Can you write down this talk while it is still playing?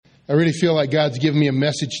I really feel like God's given me a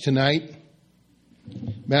message tonight.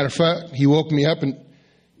 Matter of fact, He woke me up in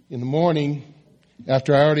the morning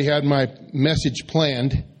after I already had my message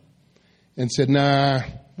planned and said, nah,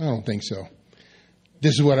 I don't think so.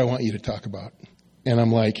 This is what I want you to talk about. And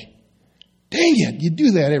I'm like, dang it, you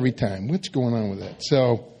do that every time. What's going on with that?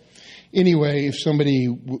 So anyway, if somebody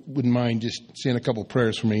wouldn't mind just saying a couple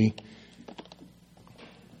prayers for me,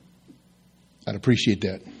 I'd appreciate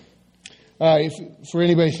that. For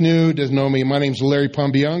anybody who's new, doesn't know me, my name's Larry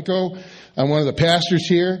Pombianco. I'm one of the pastors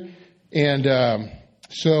here. And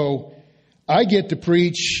so I get to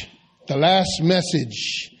preach the last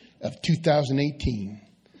message of 2018.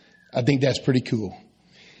 I think that's pretty cool.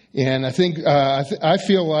 And I think I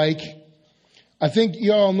feel like, I think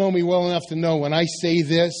you all know me well enough to know when I say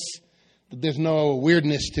this, that there's no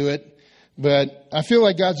weirdness to it. But I feel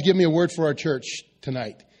like God's given me a word for our church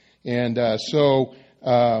tonight. And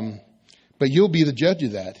but you'll be the judge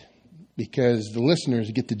of that, because the listeners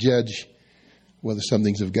get to judge whether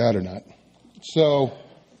something's of God or not. So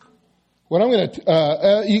what I'm going to,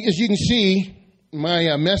 as you can see,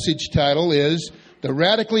 my message title is The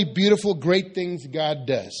Radically Beautiful Great Things God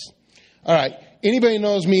Does. All right. Anybody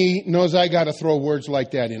knows me knows I got to throw words like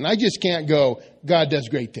that in. I just can't go, God does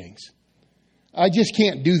great things. I just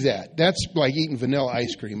can't do that. That's like eating vanilla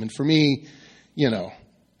ice cream. And for me, you know,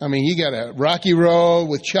 I mean, you got a Rocky Road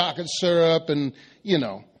with chocolate syrup and, you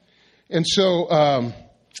know. And so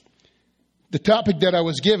the topic that I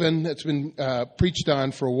was given that's been preached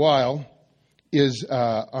on for a while is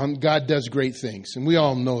on God does great things. And we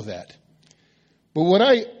all know that. But what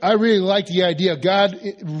I really like the idea of God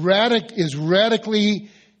radically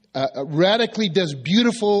does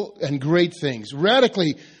beautiful and great things.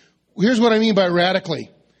 Radically, here's what I mean by radically.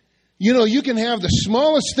 You know, you can have the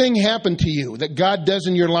smallest thing happen to you that God does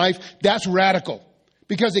in your life. That's radical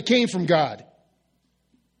because it came from God.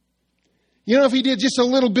 You know, if He did just a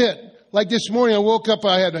little bit, like this morning I woke up,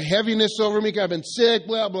 I had a heaviness over me. I've been sick,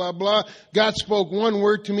 blah, blah, blah. God spoke one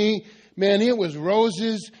word to me. Man, it was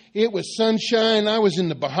roses. It was sunshine. I was in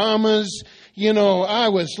the Bahamas. You know, I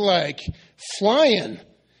was like flying.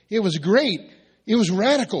 It was great. It was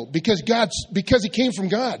radical because it came from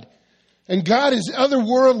God. And God is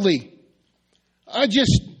otherworldly.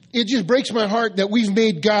 It just breaks my heart that we've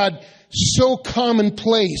made God so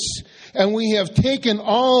commonplace, and we have taken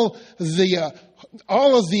all of the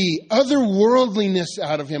otherworldliness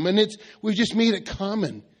out of Him, and we've just made it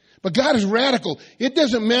common. But God is radical. It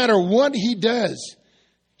doesn't matter what He does.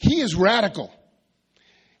 He is radical.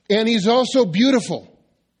 And He's also beautiful.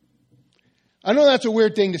 I know that's a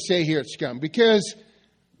weird thing to say here at Scum, because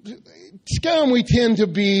Scum we tend to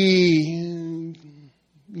be,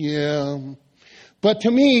 yeah. But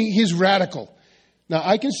to me, He's radical. Now,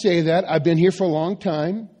 I can say that. I've been here for a long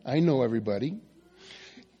time. I know everybody.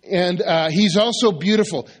 And He's also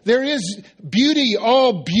beautiful. There is beauty.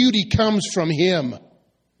 All beauty comes from Him.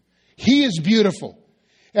 He is beautiful.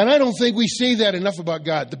 And I don't think we say that enough about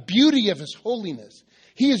God. The beauty of His holiness.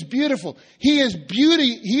 He is beautiful. He is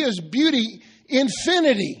beauty. He is beauty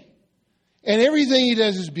infinity. And everything He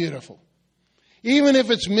does is beautiful. Even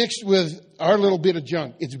if it's mixed with our little bit of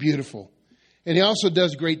junk, it's beautiful. And He also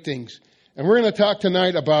does great things. And we're going to talk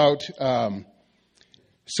tonight about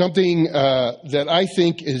something that I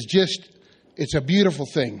think is it's a beautiful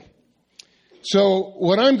thing. So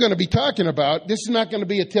what I'm going to be talking about, this is not going to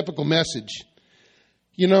be a typical message.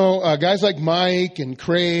 You know, guys like Mike and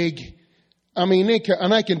Craig, I mean,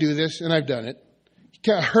 and I can do this, and I've done it.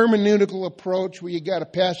 Kind of hermeneutical approach where you got a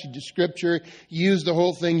passage of Scripture, you use the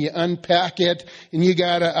whole thing, you unpack it, and you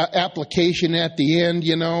got an application at the end,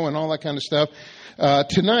 you know, and all that kind of stuff.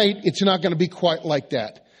 Tonight, it's not going to be quite like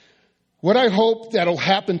that. What I hope that'll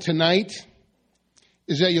happen tonight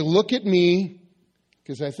is that you look at me,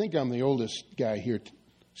 because I think I'm the oldest guy here.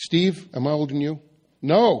 Steve, am I older than you?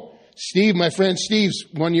 No. Steve, my friend Steve's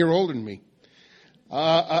 1 year older than me.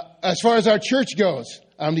 As far as our church goes,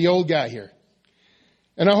 I'm the old guy here.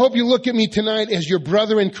 And I hope you look at me tonight as your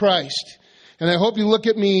brother in Christ. And I hope you look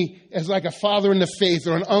at me as like a father in the faith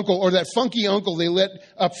or an uncle or that funky uncle they let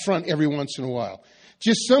up front every once in a while.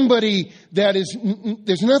 Just somebody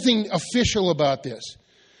there's nothing official about this.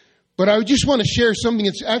 But I just want to share something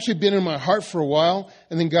that's actually been in my heart for a while,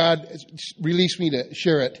 and then God released me to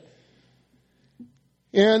share it.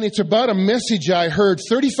 And it's about a message I heard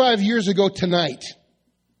 35 years ago tonight,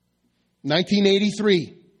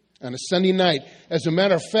 1983, on a Sunday night. As a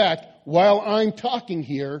matter of fact, while I'm talking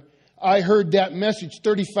here, I heard that message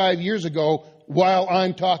 35 years ago while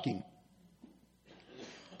I'm talking.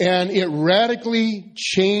 And it radically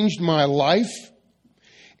changed my life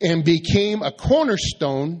and became a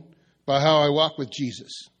cornerstone by how I walk with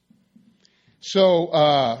Jesus. So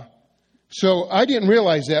I didn't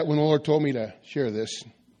realize that when the Lord told me to share this.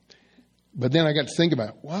 But then I got to think about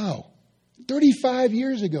it. Wow, 35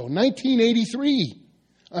 years ago, 1983,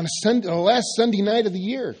 on the last Sunday night of the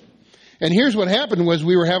year. And here's what happened was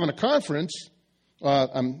we were having a conference.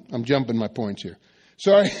 I'm jumping my points here.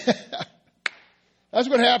 Sorry. That's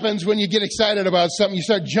what happens when you get excited about something. You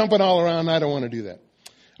start jumping all around. I don't want to do that.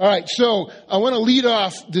 All right, so I want to lead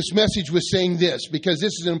off this message with saying this, because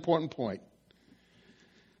this is an important point.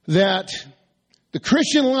 That the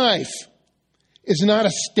Christian life is not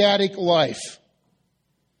a static life.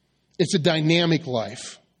 It's a dynamic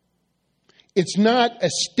life. It's not a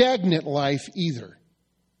stagnant life either.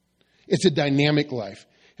 It's a dynamic life.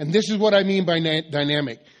 And this is what I mean by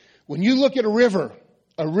dynamic. When you look at a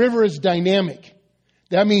river is dynamic.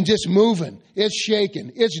 That means it's moving, it's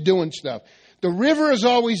shaking, it's doing stuff. The river is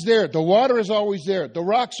always there. The water is always there. The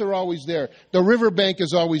rocks are always there. The riverbank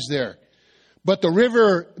is always there. But the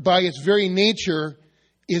river, by its very nature,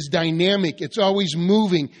 is dynamic. It's always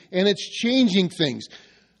moving, and it's changing things.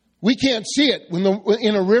 We can't see it.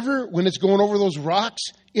 In a river, when it's going over those rocks,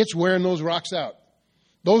 it's wearing those rocks out.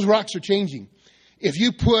 Those rocks are changing. If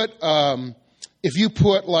you put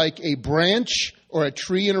like a branch or a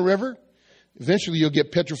tree in a river, eventually you'll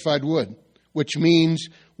get petrified wood, which means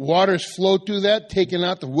waters flow through that, taking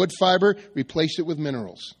out the wood fiber, replace it with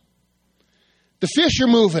minerals. The fish are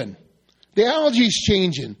moving. The algae's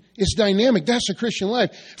changing. It's dynamic. That's the Christian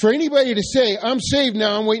life. For anybody to say, I'm saved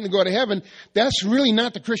now, I'm waiting to go to heaven, that's really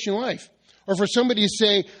not the Christian life. Or for somebody to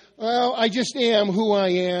say, well, I just am who I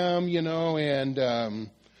am, and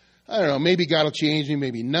I don't know, maybe God will change me,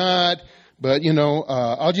 maybe not, but,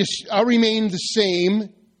 I'll remain the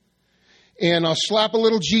same, and I'll slap a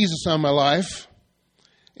little Jesus on my life,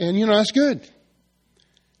 and, that's good.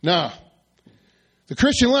 Now, the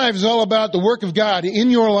Christian life is all about the work of God in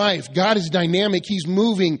your life. God is dynamic. He's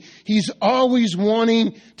moving. He's always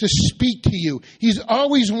wanting to speak to you. He's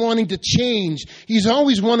always wanting to change. He's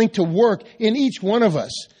always wanting to work in each one of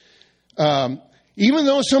us. Even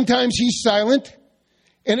though sometimes He's silent,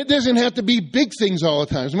 and it doesn't have to be big things all the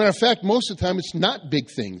time. As a matter of fact, most of the time it's not big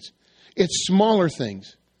things. It's smaller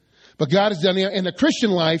things. But God has done it. And the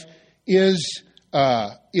Christian life is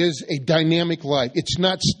a dynamic life. It's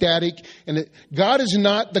not static. And God is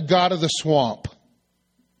not the God of the swamp.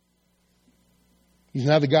 He's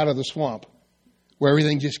not the God of the swamp, where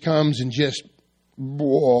everything just comes and just,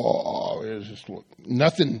 whoa, there's just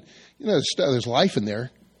nothing. There's life in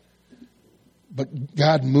there. But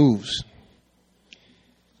God moves.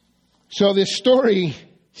 So this story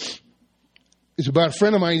is about a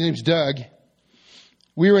friend of mine. His name's Doug.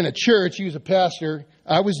 We were in a church. He was a pastor.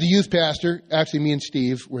 I was the youth pastor. Actually, me and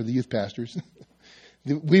Steve were the youth pastors.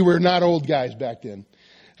 We were not old guys back then.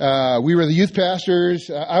 We were the youth pastors.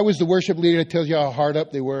 I was the worship leader. It tells you how hard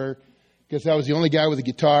up they were, because I was the only guy with a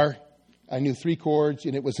guitar. I knew 3 chords,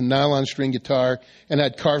 and it was a nylon string guitar, and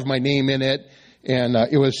I'd carved my name in it, and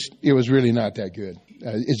it was really not that good.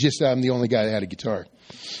 It's just I'm the only guy that had a guitar.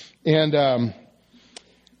 And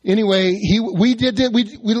anyway, we did that.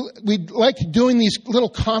 We liked doing these little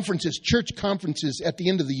conferences, church conferences at the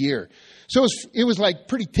end of the year. So it was like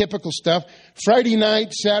pretty typical stuff. Friday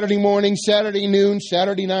night, Saturday morning, Saturday noon,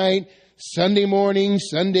 Saturday night, Sunday morning,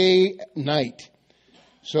 Sunday night.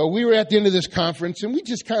 So we were at the end of this conference, and we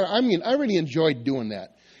just I really enjoyed doing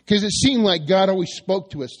that, because it seemed like God always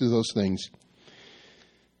spoke to us through those things.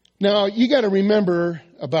 Now, you got to remember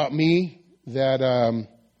about me that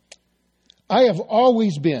I have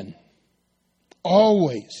always been,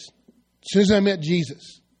 since I met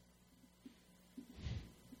Jesus,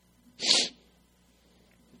 it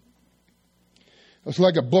was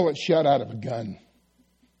like a bullet shot out of a gun.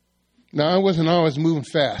 Now, I wasn't always moving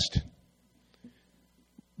fast,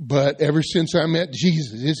 but ever since I met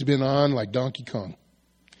Jesus, it's been on like Donkey Kong.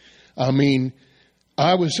 I mean,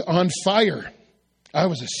 I was on fire. I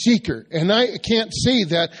was a seeker, and I can't say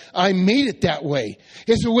that I made it that way.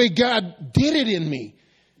 It's the way God did it in me.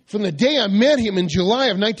 From the day I met Him in July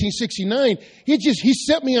of 1969, He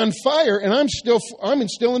set me on fire, and I'm still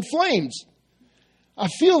in flames. I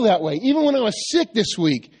feel that way. Even when I was sick this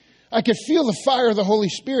week, I could feel the fire of the Holy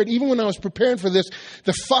Spirit. Even when I was preparing for this,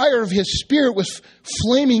 the fire of His Spirit was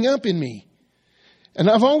flaming up in me. And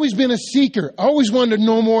I've always been a seeker. I always wanted to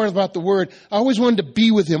know more about the Word. I always wanted to be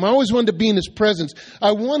with Him. I always wanted to be in His presence.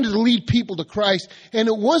 I wanted to lead people to Christ. And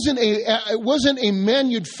it wasn't a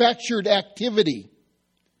manufactured activity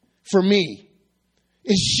for me.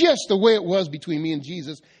 It's just the way it was between me and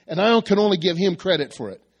Jesus. And I can only give Him credit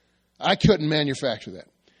for it. I couldn't manufacture that.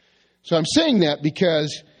 So I'm saying that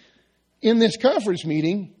because in this conference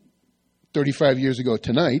meeting, 35 years ago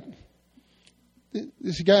tonight,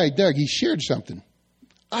 this guy, Doug, he shared something.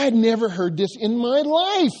 I'd never heard this in my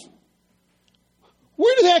life.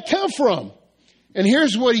 Where did that come from? And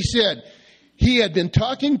here's what he said. He had been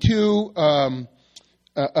talking to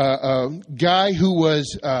a guy who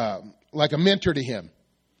was like a mentor to him.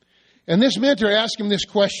 And this mentor asked him this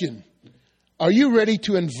question. Are you ready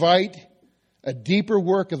to invite a deeper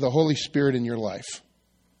work of the Holy Spirit in your life?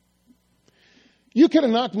 You could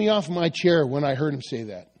have knocked me off my chair when I heard him say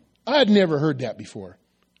that. I'd never heard that before.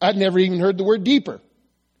 I'd never even heard the word deeper.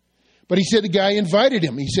 But he said the guy invited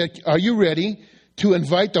him. He said, are you ready to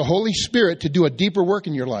invite the Holy Spirit to do a deeper work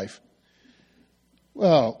in your life?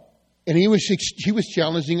 Well, and he was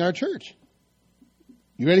challenging our church.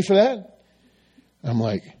 You ready for that? I'm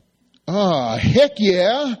like, heck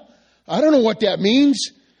yeah. I don't know what that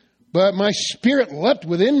means, but my spirit leapt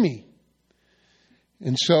within me.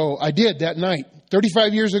 And so I did that night.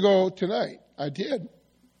 35 years ago tonight, I did.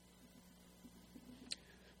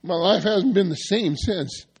 My life hasn't been the same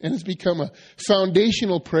since. And it's become a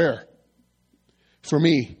foundational prayer for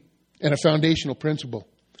me and a foundational principle.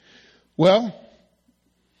 Well,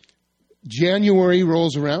 January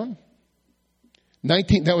rolls around. That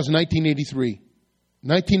was 1983.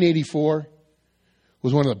 1984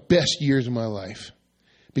 was one of the best years of my life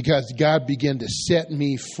because God began to set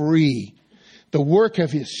me free. The work of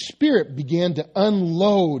His Spirit began to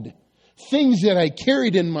unload things that I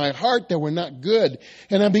carried in my heart that were not good.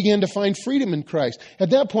 And I began to find freedom in Christ.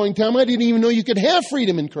 At that point in time, I didn't even know you could have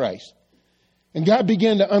freedom in Christ. And God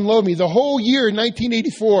began to unload me. The whole year,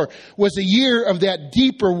 1984, was a year of that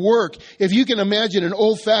deeper work. If you can imagine an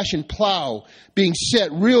old-fashioned plow being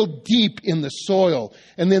set real deep in the soil,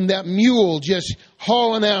 and then that mule just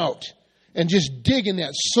hauling out and just digging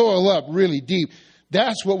that soil up really deep.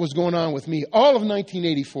 That's what was going on with me all of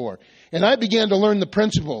 1984. And I began to learn the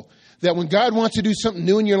principle that when God wants to do something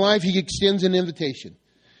new in your life, He extends an invitation.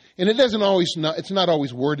 And it's not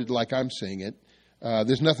always worded like I'm saying it.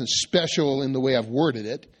 There's nothing special in the way I've worded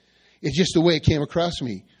it. It's just the way it came across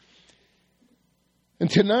me. And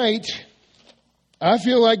tonight, I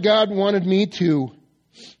feel like God wanted me to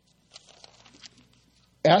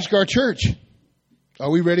ask our church, are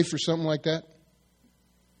we ready for something like that?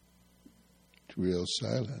 It's real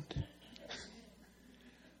silent.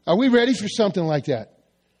 Are we ready for something like that?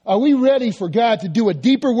 Are we ready for God to do a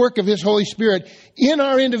deeper work of His Holy Spirit in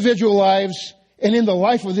our individual lives and in the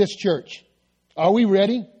life of this church? Are we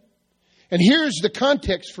ready? And here's the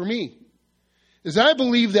context for me, is I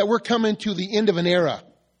believe that we're coming to the end of an era.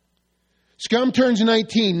 Scum turns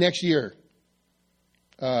 19 next year.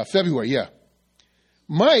 February, yeah.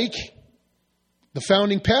 Mike, the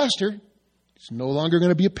founding pastor, is no longer going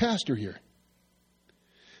to be a pastor here.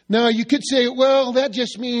 Now, you could say, well, that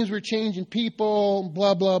just means we're changing people,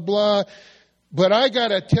 blah, blah, blah. But I got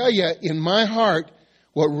to tell you, in my heart,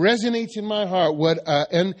 what resonates in my heart,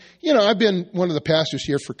 I've been one of the pastors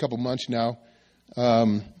here for a couple months now,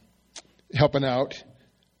 helping out.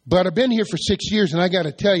 But I've been here for 6 years, and I got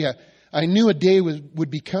to tell you, I knew a day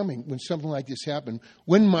would be coming when something like this happened,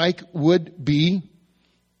 when Mike would be,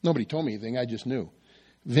 nobody told me anything, I just knew.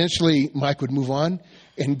 Eventually, Mike would move on,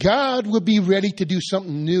 and God would be ready to do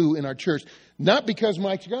something new in our church. Not because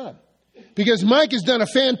Mike's gone, because Mike has done a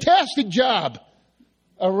fantastic job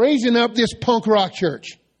of raising up this punk rock church.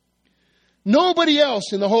 Nobody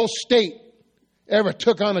else in the whole state ever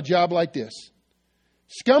took on a job like this.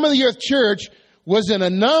 Scum of the Earth Church was an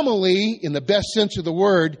anomaly, in the best sense of the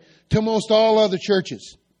word, to most all other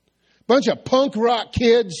churches. Bunch of punk rock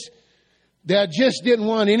kids that just didn't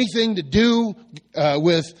want anything to do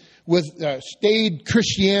with staid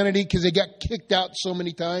Christianity because they got kicked out so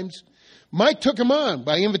many times. Mike took them on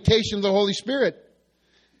by invitation of the Holy Spirit.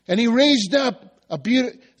 And He raised up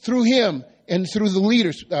through him and through the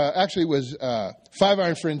leaders. Actually, it was Five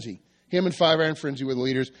Iron Frenzy. Him and Five Iron Frenzy were the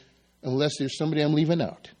leaders, unless there's somebody I'm leaving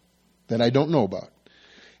out that I don't know about.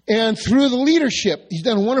 And through the leadership, he's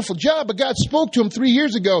done a wonderful job. But God spoke to him 3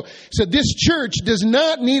 years ago, said this church does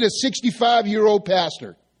not need a 65-year-old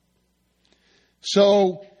pastor.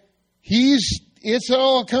 So it's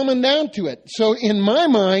all coming down to it. So in my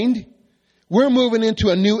mind, we're moving into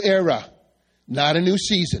a new era, not a new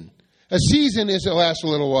season. A season is to last a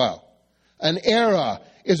little while. An era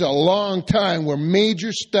is a long time where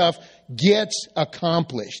major stuff gets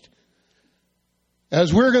accomplished.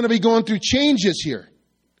 As we're going to be going through changes here.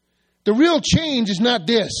 The real change is not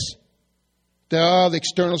this. The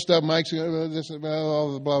external stuff, Mike's this,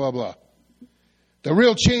 blah, blah, blah. The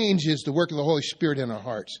real change is the work of the Holy Spirit in our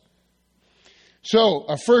hearts. So,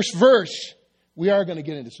 our first verse, we are going to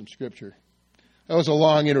get into some scripture. That was a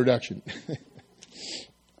long introduction.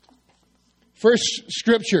 First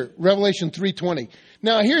scripture, Revelation 3:20.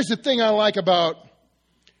 Now, here's the thing I like about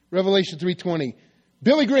Revelation 3:20.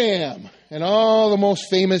 Billy Graham and all the most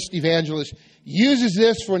famous evangelists uses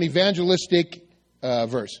this for an evangelistic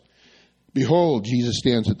verse. Behold, Jesus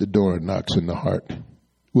stands at the door and knocks in the heart.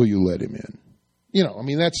 Will you let him in? You know, I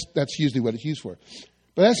mean, that's usually what it's used for.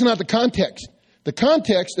 But that's not the context. The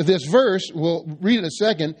context of this verse, we'll read it in a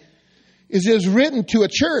second, is it was written to a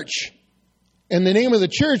church. And the name of the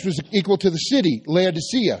church was equal to the city,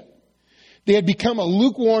 Laodicea. They had become a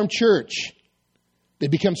lukewarm church. They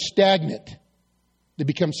become stagnant. They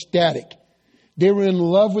become static. They were in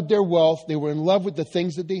love with their wealth. They were in love with the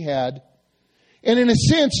things that they had. And in a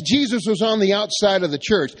sense, Jesus was on the outside of the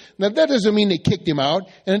church. Now, that doesn't mean they kicked him out.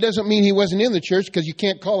 And it doesn't mean he wasn't in the church, because you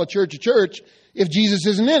can't call a church if Jesus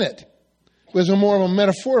isn't in it. It was more of a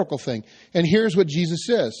metaphorical thing. And here's what Jesus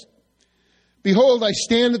says. Behold, I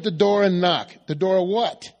stand at the door and knock. The door of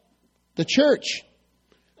what? The church.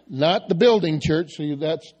 Not the building church. So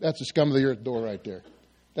that's the scum of the earth door right there.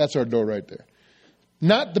 That's our door right there.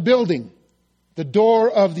 Not the building. The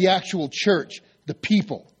door of the actual church. The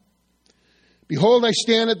people. Behold, I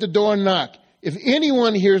stand at the door and knock. If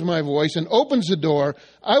anyone hears my voice and opens the door,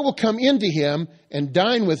 I will come into him and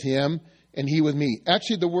dine with him and he with me.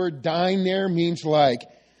 Actually, the word dine there means like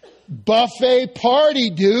buffet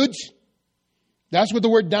party, dudes. That's what the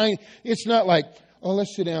word dine. It's not like, oh,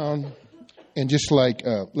 let's sit down and just like,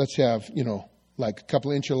 let's have, like a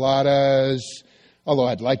couple of enchiladas. Although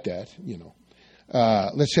I'd like that,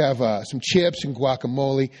 Let's have some chips and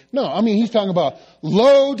guacamole. No, I mean, he's talking about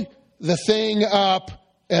load the thing up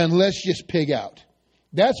and let's just pig out.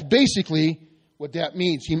 That's basically what that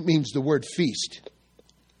means. He means the word feast.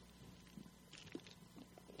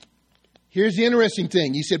 Here's the interesting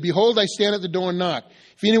thing. He said, behold, I stand at the door and knock.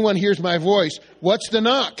 If anyone hears my voice, what's the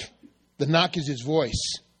knock? The knock is his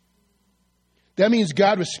voice. That means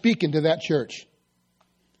God was speaking to that church.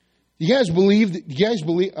 You guys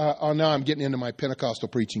believe? Oh, now I'm getting into my Pentecostal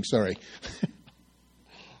preaching. Sorry.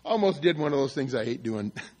 Almost did one of those things I hate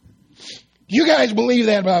doing. You guys believe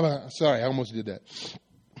that, Baba? Sorry, I almost did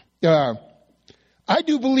that. I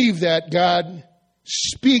do believe that God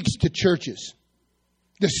speaks to churches.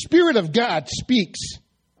 The Spirit of God speaks.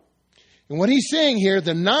 And what he's saying here,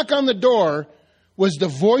 the knock on the door was the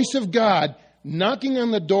voice of God knocking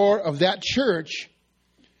on the door of that church.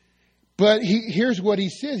 But here's what he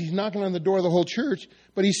says. He's knocking on the door of the whole church.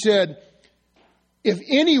 But he said, if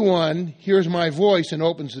anyone hears my voice and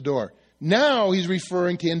opens the door. Now he's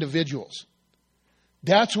referring to individuals.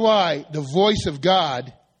 That's why the voice of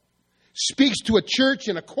God speaks to a church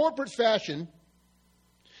in a corporate fashion.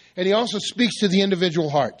 And he also speaks to the individual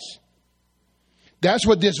hearts. That's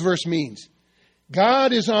what this verse means.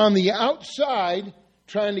 God is on the outside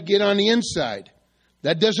trying to get on the inside.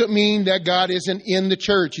 That doesn't mean that God isn't in the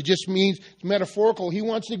church. It just means it's metaphorical. He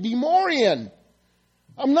wants to be more in.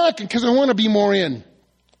 I'm knocking because I want to be more in.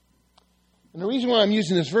 And the reason why I'm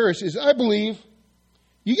using this verse is I believe,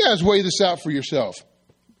 you guys weigh this out for yourself.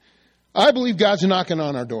 I believe God's knocking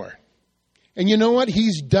on our door. And you know what?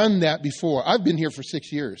 He's done that before. I've been here for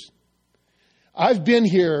 6 years. I've been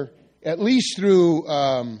here at least through,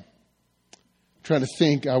 trying to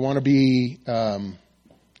think, I want to be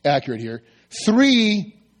accurate here,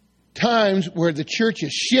 3 times where the church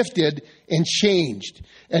has shifted and changed.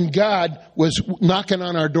 And God was knocking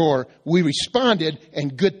on our door. We responded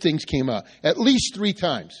and good things came out. At least 3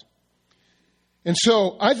 times. And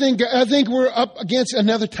so I think we're up against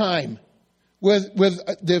another time with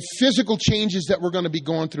the physical changes that we're going to be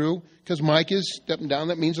going through, because Mike is stepping down.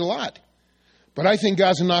 That means a lot. But I think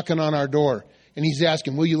God's knocking on our door and he's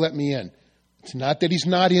asking, will you let me in? It's not that he's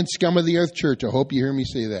not in Scum of the Earth Church. I hope you hear me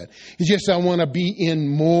say that. It's just I want to be in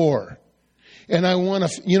more. And I want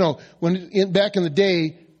to, back in the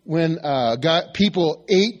day when people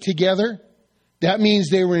ate together, that means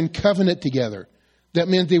they were in covenant together. That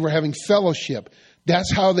meant they were having fellowship.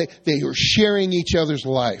 That's how they were sharing each other's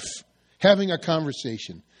life, having a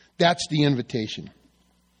conversation. That's the invitation.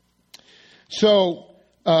 So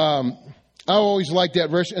I always like that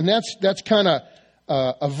verse, and that's kind of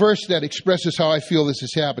a verse that expresses how I feel this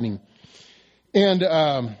is happening. And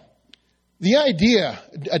the idea,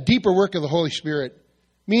 a deeper work of the Holy Spirit,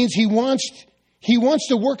 means He wants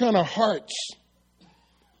to work on our hearts.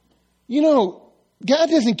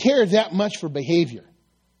 God doesn't care that much for behavior.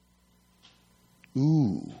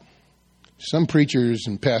 Ooh. Some preachers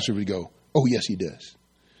and pastors would go, oh, yes, He does.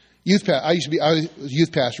 I was a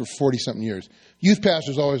youth pastor for 40-something years. Youth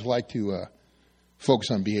pastors always like to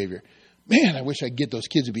focus on behavior. Man, I wish I could get those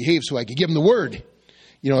kids to behave so I could give them the word.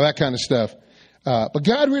 That kind of stuff. But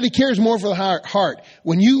God really cares more for the heart.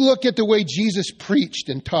 When you look at the way Jesus preached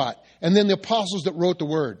and taught, and then the apostles that wrote the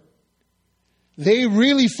Word, they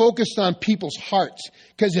really focused on people's hearts.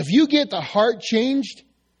 Because if you get the heart changed,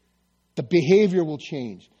 the behavior will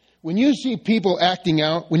change. When you see people acting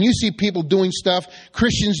out, when you see people doing stuff,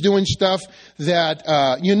 Christians doing stuff that,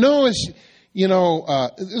 this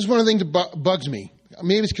is one of the things that bugs me.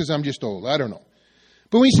 Maybe it's because I'm just old. I don't know.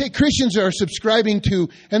 But when you say Christians are subscribing to,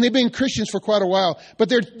 and they've been Christians for quite a while, but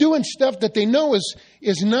they're doing stuff that they know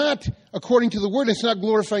is not according to the Word. It's not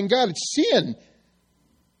glorifying God. It's sin.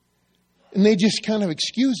 And they just kind of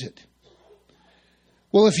excuse it.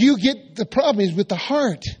 Well, if you get the problem is with the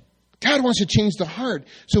heart. God wants to change the heart.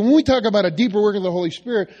 So when we talk about a deeper work of the Holy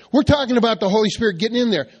Spirit, we're talking about the Holy Spirit getting in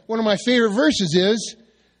there. One of my favorite verses is,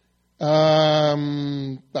 I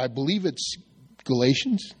believe it's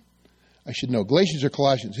Galatians. I should know. Galatians or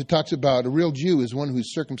Colossians. It talks about a real Jew is one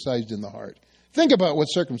who's circumcised in the heart. Think about what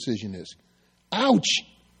circumcision is. Ouch.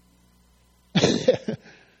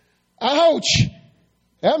 Ouch.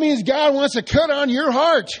 That means God wants to cut on your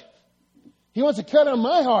heart. He wants to cut on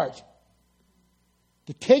my heart.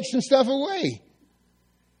 To take some stuff away.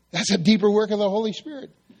 That's a deeper work of the Holy Spirit.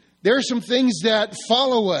 There are some things that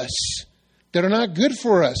follow us that are not good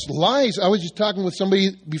for us. Lies. I was just talking with somebody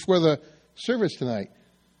before the service tonight.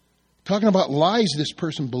 Talking about lies this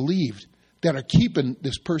person believed that are keeping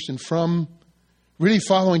this person from really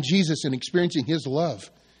following Jesus and experiencing His love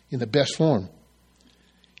in the best form.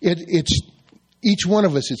 It's each one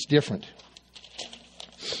of us, it's different.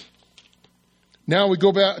 Now we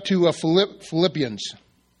go back to Philippians.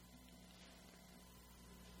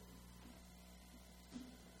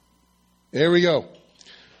 There we go.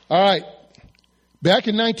 All right. Back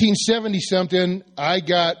in 1970-something, I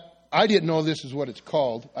didn't know this is what it's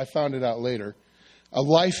called. I found it out later. A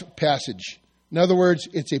life passage. In other words,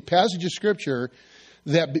 it's a passage of Scripture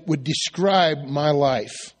that would describe my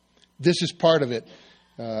life. This is part of it.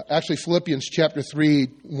 Actually, Philippians chapter 3,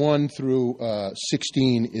 1 through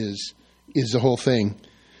 16 is the whole thing.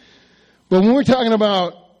 But when we're talking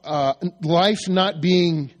about life not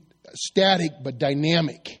being static but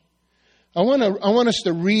dynamic, I want us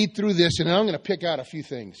to read through this, and I'm going to pick out a few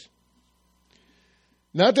things.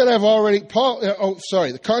 Not that I've already...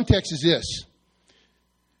 the context is this.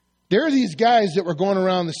 There are these guys that were going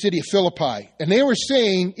around the city of Philippi, and they were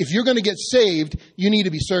saying, if you're going to get saved, you need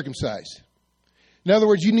to be circumcised. In other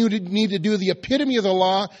words, you need to do the epitome of the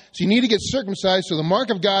law, so you need to get circumcised, so the mark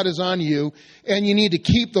of God is on you, and you need to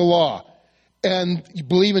keep the law, and you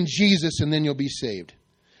believe in Jesus, and then you'll be saved.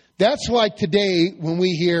 That's like today when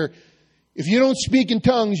we hear, if you don't speak in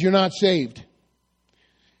tongues, you're not saved.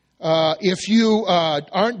 If you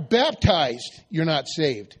aren't baptized, you're not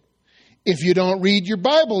saved. If you don't read your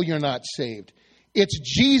Bible, you're not saved. It's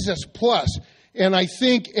Jesus plus. And I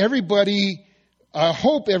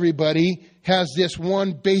hope everybody has this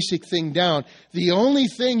one basic thing down. The only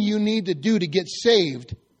thing you need to do to get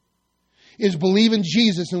saved is believe in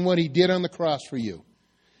Jesus and what He did on the cross for you.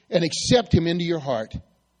 And accept Him into your heart.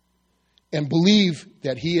 And believe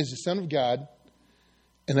that He is the Son of God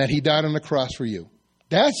and that He died on the cross for you.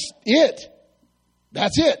 That's it.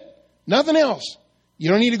 That's it. Nothing else. You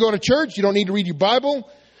don't need to go to church. You don't need to read your Bible.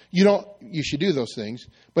 You should do those things.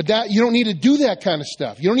 But you don't need to do that kind of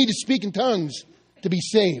stuff. You don't need to speak in tongues to be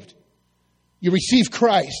saved. You receive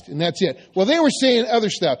Christ, and that's it. Well, they were saying other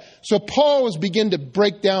stuff. So Paul was beginning to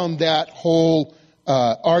break down that whole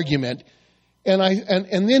argument. And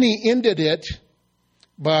then he ended it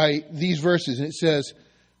by these verses. And it says,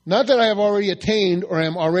 not that I have already attained or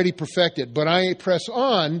am already perfected, but I press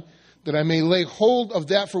on that I may lay hold of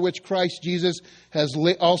that for which Christ Jesus has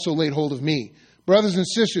also laid hold of me. Brothers and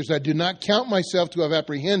sisters, I do not count myself to have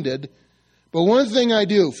apprehended, but one thing I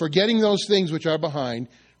do, forgetting those things which are behind,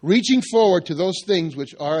 reaching forward to those things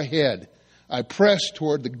which are ahead, I press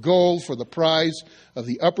toward the goal for the prize of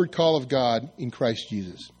the upward call of God in Christ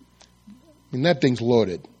Jesus. And that thing's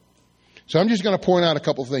loaded. So I'm just going to point out a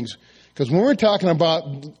couple things. Because when we're talking about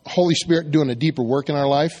Holy Spirit doing a deeper work in our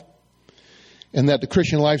life, and that the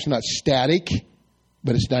Christian life's not static,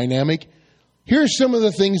 but it's dynamic, here's some of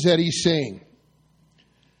the things that he's saying.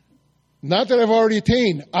 Not that I've already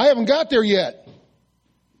attained. I haven't got there yet.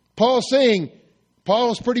 Paul's saying, Paul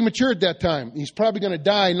was pretty mature at that time. He's probably going to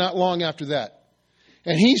die not long after that.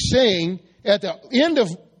 And he's saying, at the end of,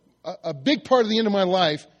 a big part of the end of my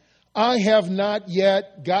life, I have not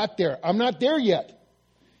yet got there. I'm not there yet.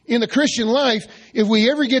 In the Christian life, if we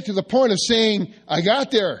ever get to the point of saying, I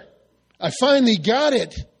got there, I finally got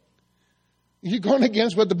it, you're going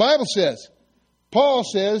against what the Bible says. Paul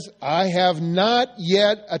says, I have not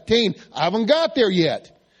yet attained. I haven't got there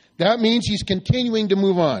yet. That means he's continuing to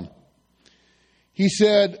move on. He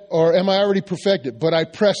said, or am I already perfected? But I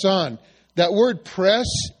press on. That word press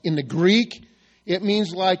in the Greek, it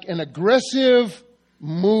means like an aggressive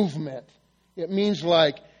movement. It means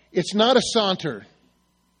like, it's not a saunter.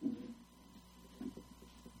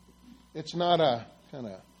 It's not a kind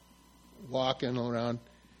of walking around.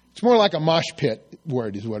 It's more like a mosh pit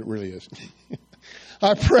word is what it really is.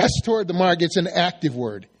 I press toward the mark. It's an active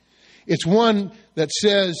word. It's one that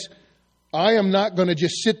says, I am not going to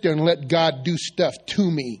just sit there and let God do stuff to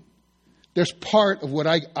me. There's part of what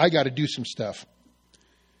I got to do some stuff.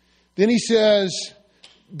 Then he says,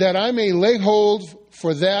 that I may lay hold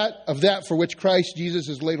for that for which Christ Jesus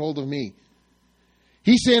has laid hold of me.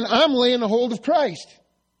 He's saying, I'm laying a hold of Christ.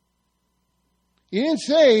 He didn't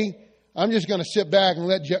say, I'm just going to sit back and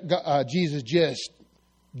let Jesus just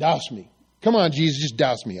douse me. Come on, Jesus, just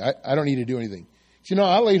douse me. I don't need to do anything. So,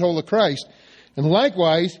 I laid hold of Christ. And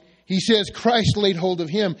likewise, he says Christ laid hold of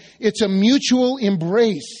him. It's a mutual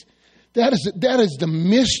embrace. That is the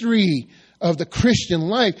mystery of the Christian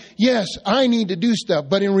life. Yes, I need to do stuff,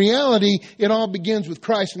 but in reality, it all begins with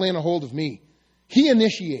Christ laying a hold of me. He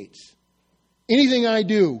initiates. Anything I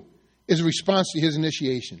do is a response to his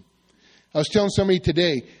initiation. I was telling somebody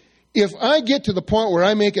today, if I get to the point where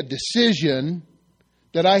I make a decision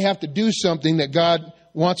that I have to do something that God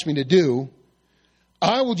wants me to do,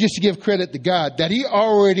 I will just give credit to God that he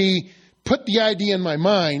already put the idea in my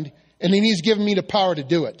mind and then he's given me the power to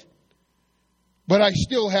do it. But I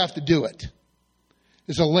still have to do it.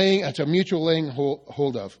 It's a mutual laying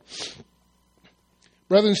hold of.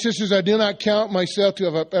 Brothers and sisters, I do not count myself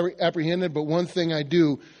to have apprehended, but one thing I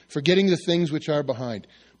do, forgetting the things which are behind.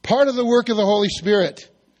 Part of the work of the Holy Spirit,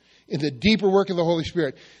 in the deeper work of the Holy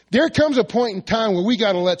Spirit, there comes a point in time where we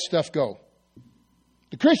got to let stuff go.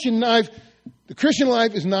 The Christian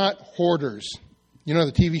life is not Hoarders. You know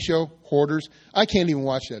the TV show, Hoarders? I can't even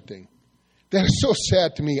watch that thing. That is so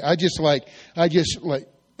sad to me. I just like,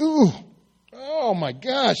 ooh, oh my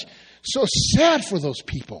gosh. So sad for those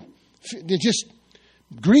people. It just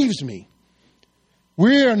grieves me.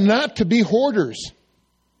 We are not to be hoarders.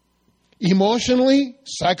 Emotionally,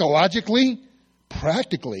 psychologically,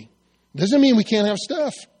 practically. Doesn't mean we can't have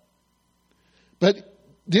stuff. But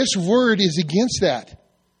this word is against that.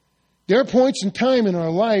 There are points in time in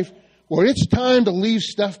our life where it's time to leave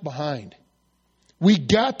stuff behind. We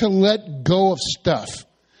got to let go of stuff.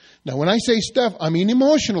 Now, when I say stuff, I mean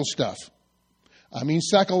emotional stuff. I mean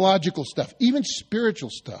psychological stuff, even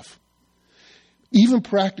spiritual stuff, even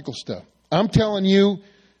practical stuff. I'm telling you,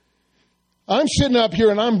 I'm sitting up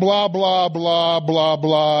here and I'm blah, blah, blah, blah,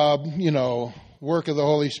 blah, work of the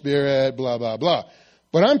Holy Spirit, blah, blah, blah.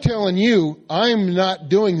 But I'm telling you, I'm not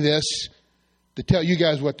doing this to tell you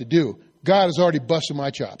guys what to do. God has already busted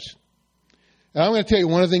my chops. And I'm going to tell you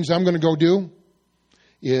one of the things I'm going to go do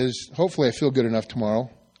is, hopefully I feel good enough tomorrow,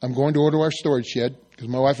 I'm going to order our storage shed because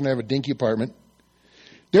my wife and I have a dinky apartment.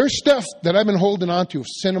 There's stuff that I've been holding on to of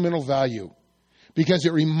sentimental value because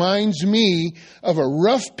it reminds me of a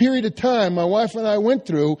rough period of time my wife and I went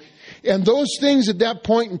through. And those things at that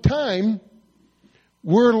point in time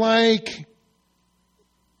were like,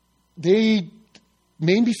 they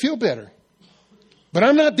made me feel better. But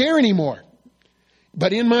I'm not there anymore.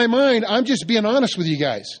 But in my mind, I'm just being honest with you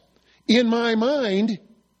guys. In my mind,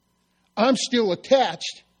 I'm still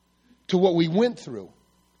attached to what we went through.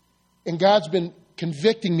 And God's been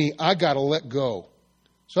convicting me, I got to let go.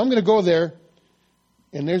 So I'm going to go there,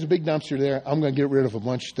 and there's a big dumpster there. I'm going to get rid of a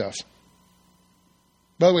bunch of stuff.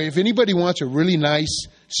 By the way, if anybody wants a really nice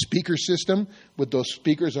speaker system with those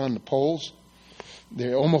speakers on the poles,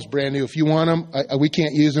 they're almost brand new. If you want them, we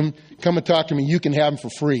can't use them. Come and talk to me. You can have them for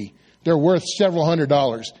free. They're worth several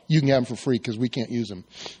 $100s. You can have them for free because we can't use them.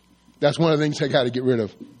 That's one of the things I got to get rid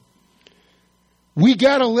of. We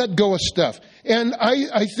got to let go of stuff. And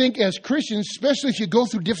I think as Christians, especially if you go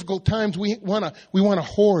through difficult times, we want to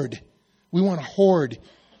hoard. We want to hoard.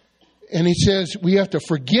 And he says we have to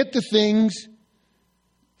forget those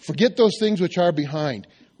things which are behind.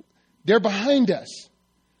 They're behind us.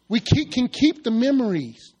 We can keep the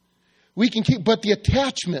memories. But the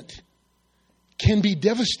attachment can be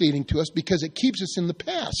devastating to us because it keeps us in the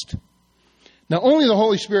past. Now, only the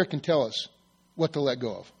Holy Spirit can tell us what to let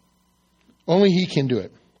go of. Only He can do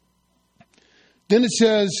it. Then it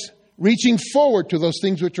says, reaching forward to those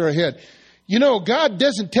things which are ahead. God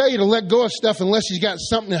doesn't tell you to let go of stuff unless He's got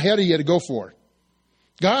something ahead of you to go for.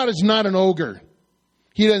 God is not an ogre.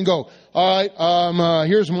 He doesn't go, all right,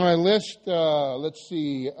 here's my list. Let's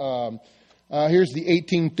see. Here's the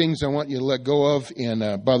 18 things I want you to let go of.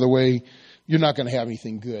 And by the way, you're not going to have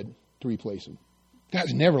anything good to replace them.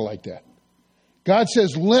 God's never like that. God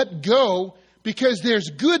says, let go because there's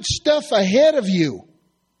good stuff ahead of you.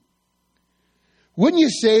 Wouldn't you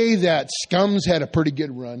say that Scum's had a pretty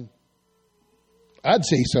good run? I'd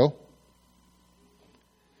say so.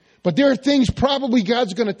 But there are things probably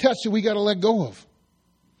God's going to touch that we got to let go of.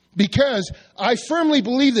 Because I firmly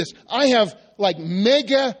believe this. I have like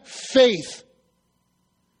mega faith.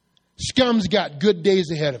 Scum's got good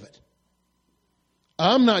days ahead of it.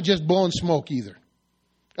 I'm not just blowing smoke either.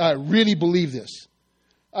 I really believe this.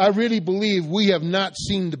 I really believe we have not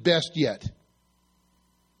seen the best yet.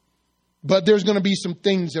 But there's going to be some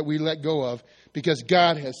things that we let go of because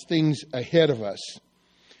God has things ahead of us.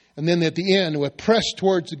 And then at the end, we're pressed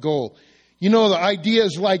towards the goal. You know, the idea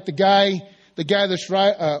is like the guy that's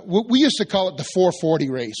we used to call it the 440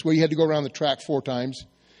 race, where you had to go around the track 4 times.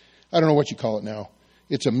 I don't know what you call it now.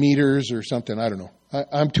 It's a meters or something. I don't know.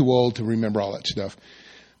 I'm too old to remember all that stuff.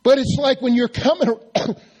 But it's like when you're coming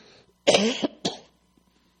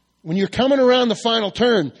around the final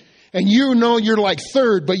turn, and you know you're like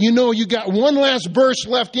third, but you know you got one last burst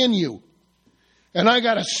left in you. And I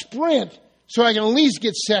got to sprint so I can at least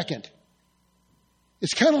get second.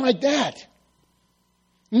 It's kind of like that.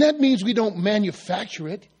 And that means we don't manufacture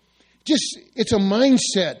it. It's a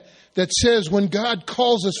mindset that says when God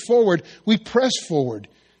calls us forward, we press forward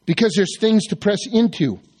because there's things to press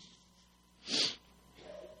into.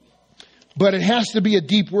 But it has to be a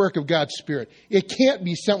deep work of God's Spirit. It can't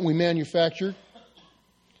be something we manufacture.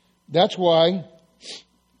 That's why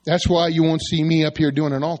you won't see me up here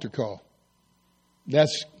doing an altar call.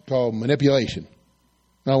 That's called manipulation.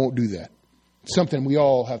 I won't do that. It's something we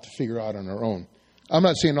all have to figure out on our own. I'm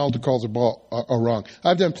not saying altar calls are wrong.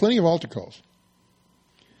 I've done plenty of altar calls.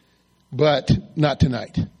 But not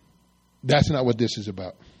tonight. That's not what this is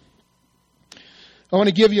about. I want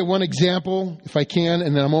to give you one example, if I can,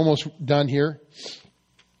 and then I'm almost done here.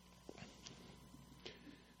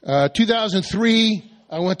 2003,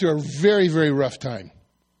 I went through a very, very rough time.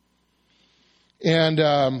 And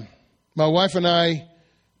my wife and I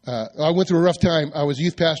went through a rough time. I was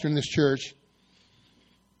youth pastor in this church.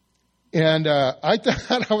 And I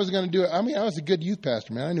thought I was going to do it. I mean, I was a good youth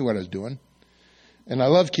pastor, man. I knew what I was doing. And I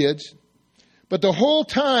love kids. But the whole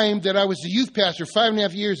time that I was the youth pastor,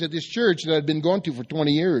 5.5 years at this church that I'd been going to for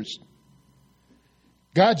 20 years,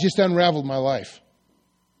 God just unraveled my life.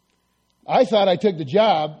 I thought I took the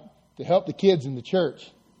job to help the kids in the church.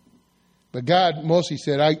 But God mostly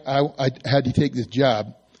said, I had to take this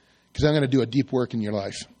job because I'm going to do a deep work in your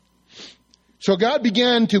life. So God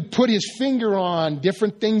began to put his finger on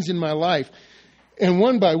different things in my life. And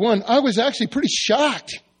one by one, I was actually pretty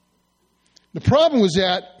shocked. The problem was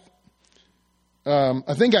that,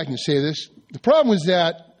 I think I can say this. The problem was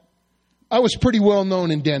that I was pretty well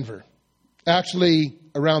known in Denver, actually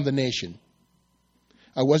around the nation.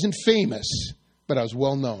 I wasn't famous, but I was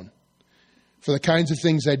well known for the kinds of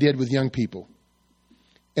things I did with young people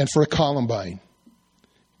and for Columbine,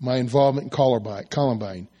 my involvement in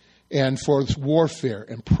Columbine, and for warfare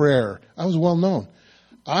and prayer. I was well known.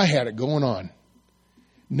 I had it going on.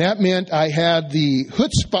 And that meant I had the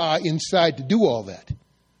chutzpah inside to do all that.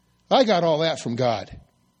 I got all that from God.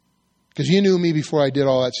 Because you knew me before I did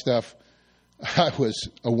all that stuff. I was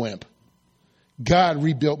a wimp. God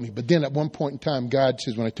rebuilt me. But then at one point in time, God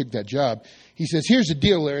says, when I took that job, he says, here's the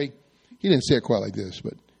deal, Larry. He didn't say it quite like this,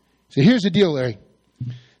 but he said, here's the deal, Larry.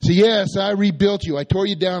 So yes, I rebuilt you. I tore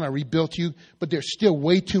you down. I rebuilt you. But there's still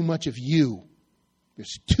way too much of you.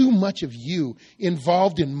 There's too much of you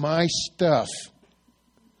involved in my stuff.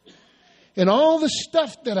 And all the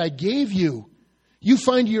stuff that I gave you, you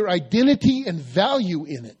find your identity and value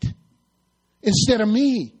in it instead of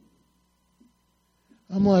me.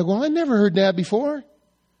 I'm like, well, I never heard that before.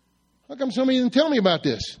 How come somebody didn't tell me about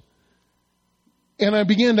this? And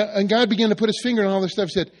God began to put his finger on all this stuff.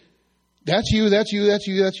 He said, that's you, that's you, that's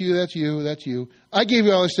you, that's you, that's you, that's you. I gave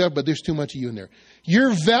you all this stuff, but there's too much of you in there.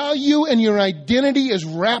 Your value and your identity is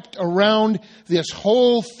wrapped around this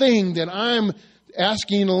whole thing that I'm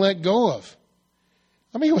asking you to let go of.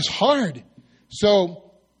 I mean, it was hard.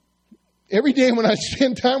 So every day when I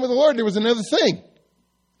spent time with the Lord, there was another thing.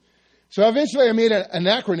 So eventually I made an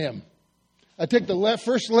acronym. I took the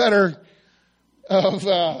first letter of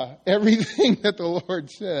everything that the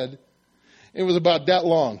Lord said. It was about that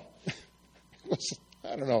long.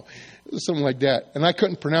 I don't know. It was something like that. And I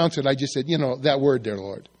couldn't pronounce it. I just said, that word there,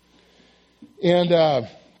 Lord. And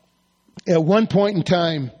at one point in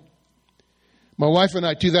time, my wife and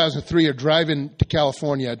I, 2003, are driving to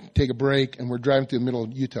California to take a break, and we're driving through the middle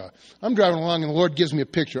of Utah. I'm driving along, and the Lord gives me a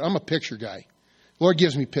picture. I'm a picture guy. The Lord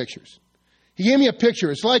gives me pictures. He gave me a picture.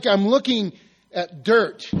 It's like I'm looking at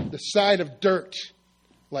dirt, the side of dirt,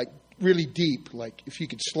 like really deep, like if you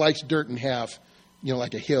could slice dirt in half,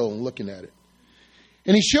 like a hill and looking at it.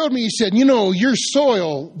 And he showed me, he said, your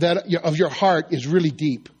soil of your heart is really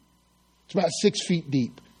deep. It's about 6 feet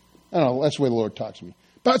deep. I don't know, that's the way the Lord talks to me.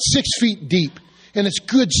 About 6 feet deep. And it's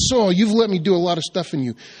good soil. You've let me do a lot of stuff in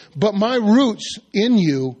you. But my roots in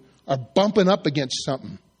you are bumping up against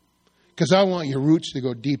something. Because I want your roots to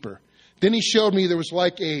go deeper. Then he showed me there was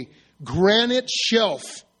like a granite shelf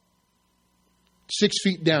 6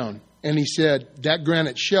 feet down. And he said, that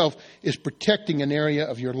granite shelf is protecting an area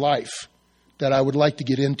of your life that I would like to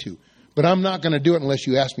get into. But I'm not going to do it unless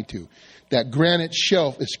you ask me to. That granite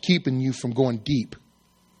shelf is keeping you from going deep.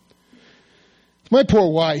 My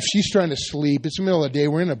poor wife, she's trying to sleep. It's the middle of the day.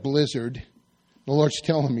 We're in a blizzard. The Lord's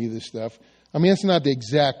telling me this stuff. I mean, it's not the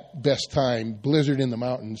exact best time, blizzard in the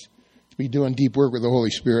mountains, to be doing deep work with the Holy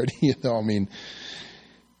Spirit. And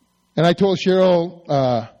I told Cheryl,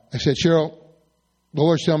 I said, Cheryl, the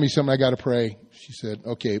Lord's telling me something. I got to pray. She said,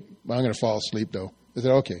 okay, I'm going to fall asleep, though. I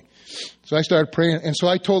said, okay. So I started praying. And so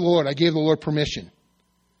I told the Lord, I gave the Lord permission.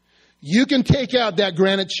 You can take out that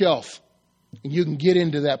granite shelf and you can get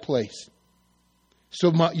into that place.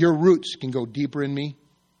 So your roots can go deeper in me.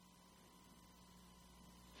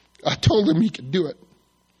 I told him he could do it.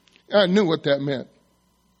 I knew what that meant.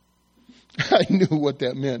 I knew what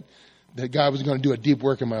that meant. That God was going to do a deep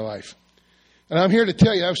work in my life. And I'm here to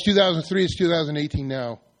tell you, that was 2003, it's 2018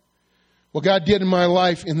 now. What God did in my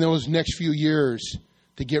life in those next few years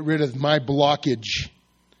to get rid of my blockage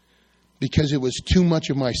because it was too much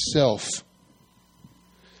of myself.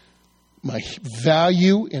 My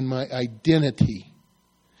value and my identity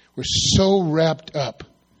were so wrapped up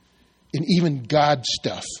in even God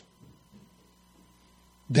stuff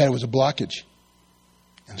that it was a blockage.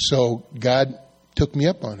 And so God took me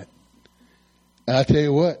up on it. And I'll tell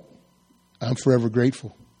you what, I'm forever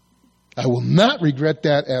grateful. I will not regret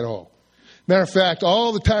that at all. Matter of fact,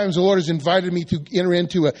 all the times the Lord has invited me to enter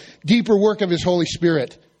into a deeper work of His Holy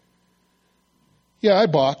Spirit, yeah, I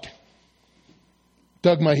balked,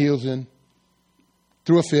 dug my heels in,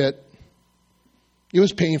 threw a fit. It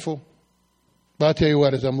was painful. But I'll tell you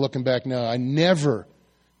what, as I'm looking back now, I never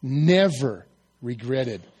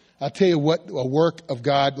regretted. I'll tell you what a work of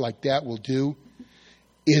God like that will do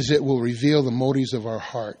is it will reveal the motives of our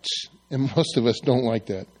hearts. And most of us don't like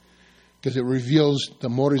that because it reveals the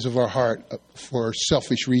motives of our heart for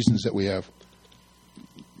selfish reasons that we have.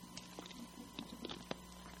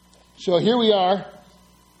 So here we are.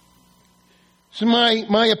 So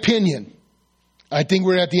my opinion, I think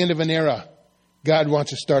we're at the end of an era. God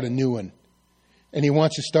wants to start a new one. And He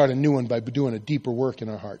wants to start a new one by doing a deeper work in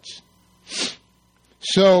our hearts.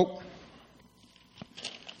 So,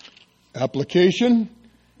 application.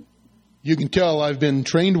 You can tell I've been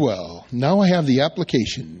trained well. Now I have the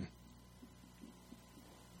application.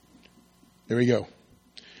 There we go.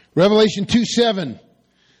 Revelation 2:7.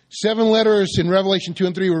 7 letters in Revelation 2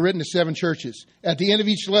 and 3 were written to 7 churches. At the end of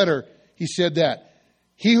each letter, he said that.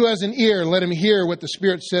 He who has an ear, let him hear what the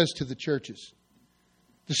Spirit says to the churches.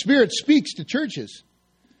 The Spirit speaks to churches.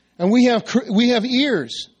 And we have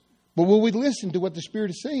ears. But will we listen to what the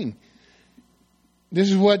Spirit is saying? This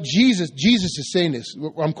is what Jesus is saying this.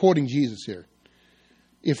 I'm quoting Jesus here.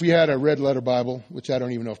 If we had a red letter Bible, which I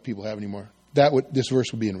don't even know if people have anymore, this verse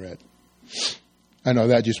would be in red. I know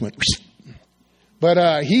that just went.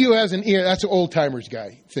 But he who has an ear, that's an old timers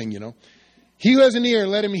guy thing, He who has an ear,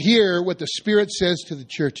 let him hear what the Spirit says to the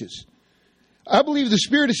churches. I believe the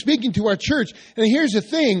Spirit is speaking to our church. And here's the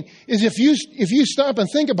thing, is if you stop and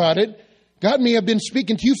think about it, God may have been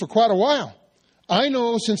speaking to you for quite a while. I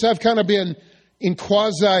know since I've kind of been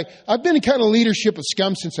I've been in kind of leadership of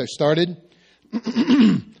Scum since I started.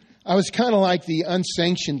 I was kind of like the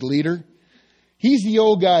unsanctioned leader. He's the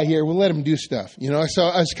old guy here. We'll let him do stuff. So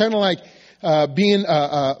I was kind of like being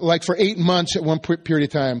like for 8 months at one period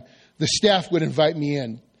of time, the staff would invite me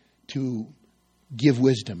in to give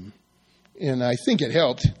wisdom. And I think it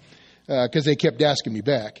helped because they kept asking me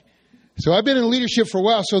back. So I've been in leadership for a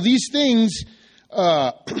while. So these things,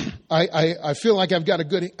 I feel like I've got a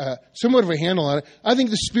good, somewhat of a handle on it. I think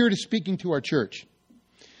the Spirit is speaking to our church.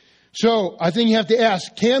 So I think you have to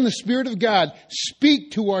ask, can the Spirit of God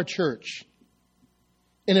speak to our church?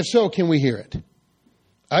 And if so, can we hear it?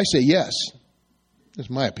 I say yes. That's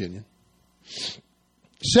my opinion.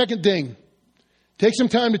 Second thing, take some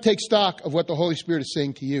time to take stock of what the Holy Spirit is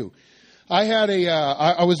saying to you.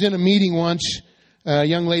 I was in a meeting once. A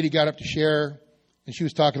young lady got up to share, and she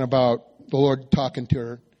was talking about the Lord talking to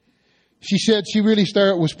her. She said she really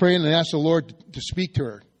was praying and asked the Lord to speak to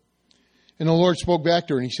her. And the Lord spoke back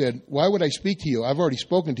to her, and He said, why would I speak to you? I've already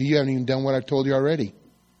spoken to you. You haven't even done what I've told you already.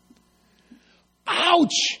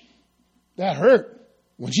 Ouch! That hurt.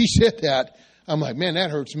 When she said that, I'm like, man,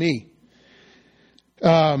 that hurts me.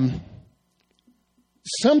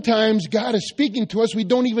 Sometimes God is speaking to us. We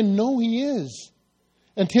don't even know He is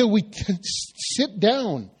until we sit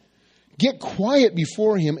down, get quiet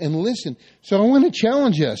before Him and listen. So I want to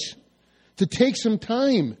challenge us to take some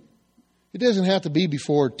time. It doesn't have to be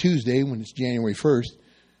before Tuesday when it's January 1st,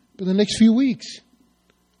 but the next few weeks.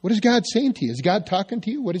 What is God saying to you? Is God talking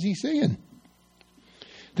to you? What is He saying?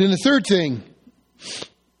 Then the third thing,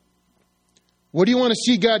 what do you want to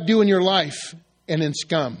see God do in your life and in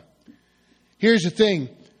Scum? Here's the thing.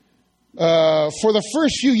 For the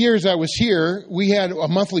first few years I was here, we had a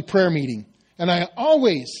monthly prayer meeting. And I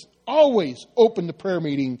always opened the prayer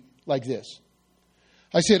meeting like this.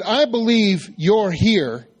 I said, I believe you're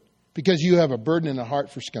here because you have a burden and a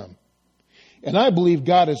heart for Scum. And I believe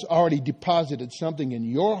God has already deposited something in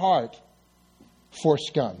your heart for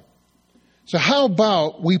Scum. So how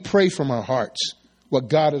about we pray from our hearts what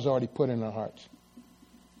God has already put in our hearts?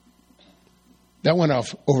 That went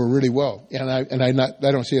off over really well. And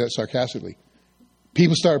I don't say that sarcastically.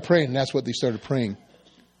 People started praying, and that's what they started praying.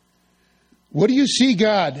 What do you see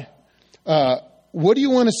God, what do you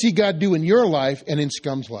want to see God do in your life and in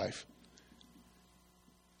Scum's life?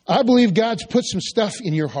 I believe God's put some stuff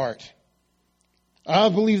in your heart. I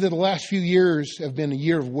believe that the last few years have been a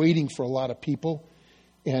year of waiting for a lot of people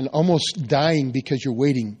and almost dying because you're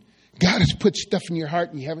waiting. God has put stuff in your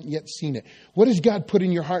heart and you haven't yet seen it. What has God put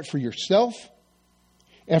in your heart for yourself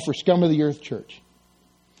and for Scum of the Earth Church?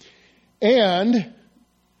 And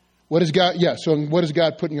what has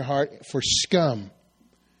God put in your heart for Scum?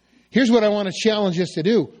 Here's what I want to challenge us to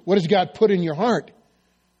do. What has God put in your heart?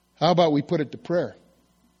 How about we put it to prayer?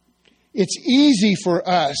 It's easy for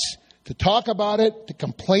us to talk about it, to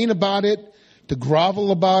complain about it, to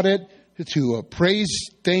grovel about it, to praise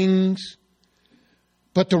things.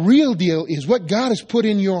 But the real deal is what God has put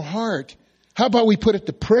in your heart. How about we put it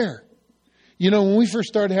to prayer? You know, when we first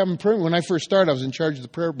started having prayer, when I first started, I was in charge of the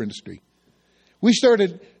prayer ministry. We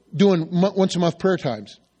started doing once a month prayer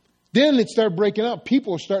times. Then it started breaking out.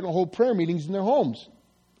 People were starting to hold prayer meetings in their homes.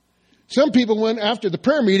 Some people went after the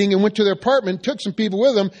prayer meeting and went to their apartment, took some people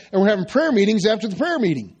with them, and were having prayer meetings after the prayer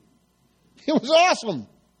meeting. It was awesome.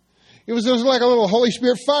 It was like a little Holy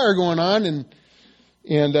Spirit fire going on, and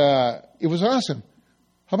it was awesome.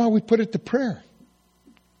 How about we put it to prayer?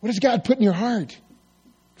 What has God put in your heart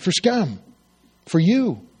for Scum? For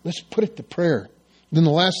you? Let's put it to prayer. Then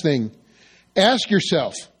the last thing, ask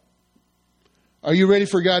yourself, are you ready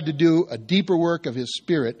for God to do a deeper work of His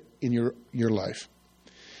Spirit in your life?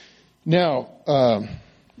 Now,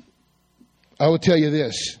 I will tell you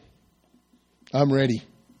this. I'm ready.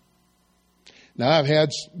 Now, I've had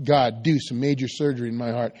God do some major surgery in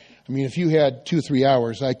my heart. I mean, if you had 2 or 3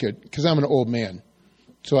 hours, I could, because I'm an old man.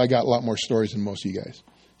 So I got a lot more stories than most of you guys.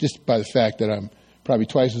 Just by the fact that I'm probably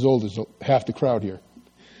twice as old as half the crowd here.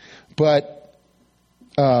 But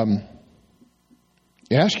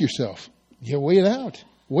ask yourself, weigh it out.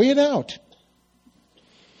 Weigh it out.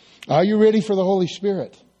 Are you ready for the Holy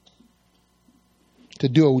Spirit to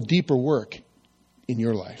do a deeper work in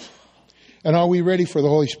your life? And are we ready for the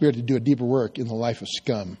Holy Spirit to do a deeper work in the life of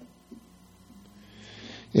Scum?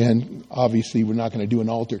 And obviously, we're not going to do an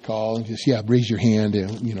altar call and just, raise your hand.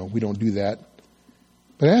 And, we don't do that.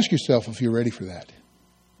 But ask yourself if you're ready for that.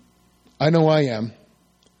 I know I am.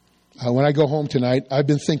 When I go home tonight, I've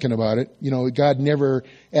been thinking about it. God never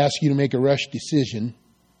asks you to make a rush decision.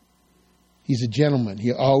 He's a gentleman.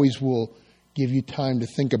 He always will give you time to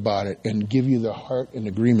think about it and give you the heart and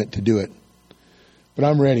agreement to do it. But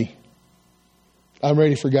I'm ready. I'm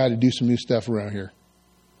ready for God to do some new stuff around here.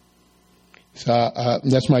 So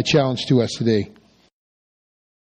that's my challenge to us today.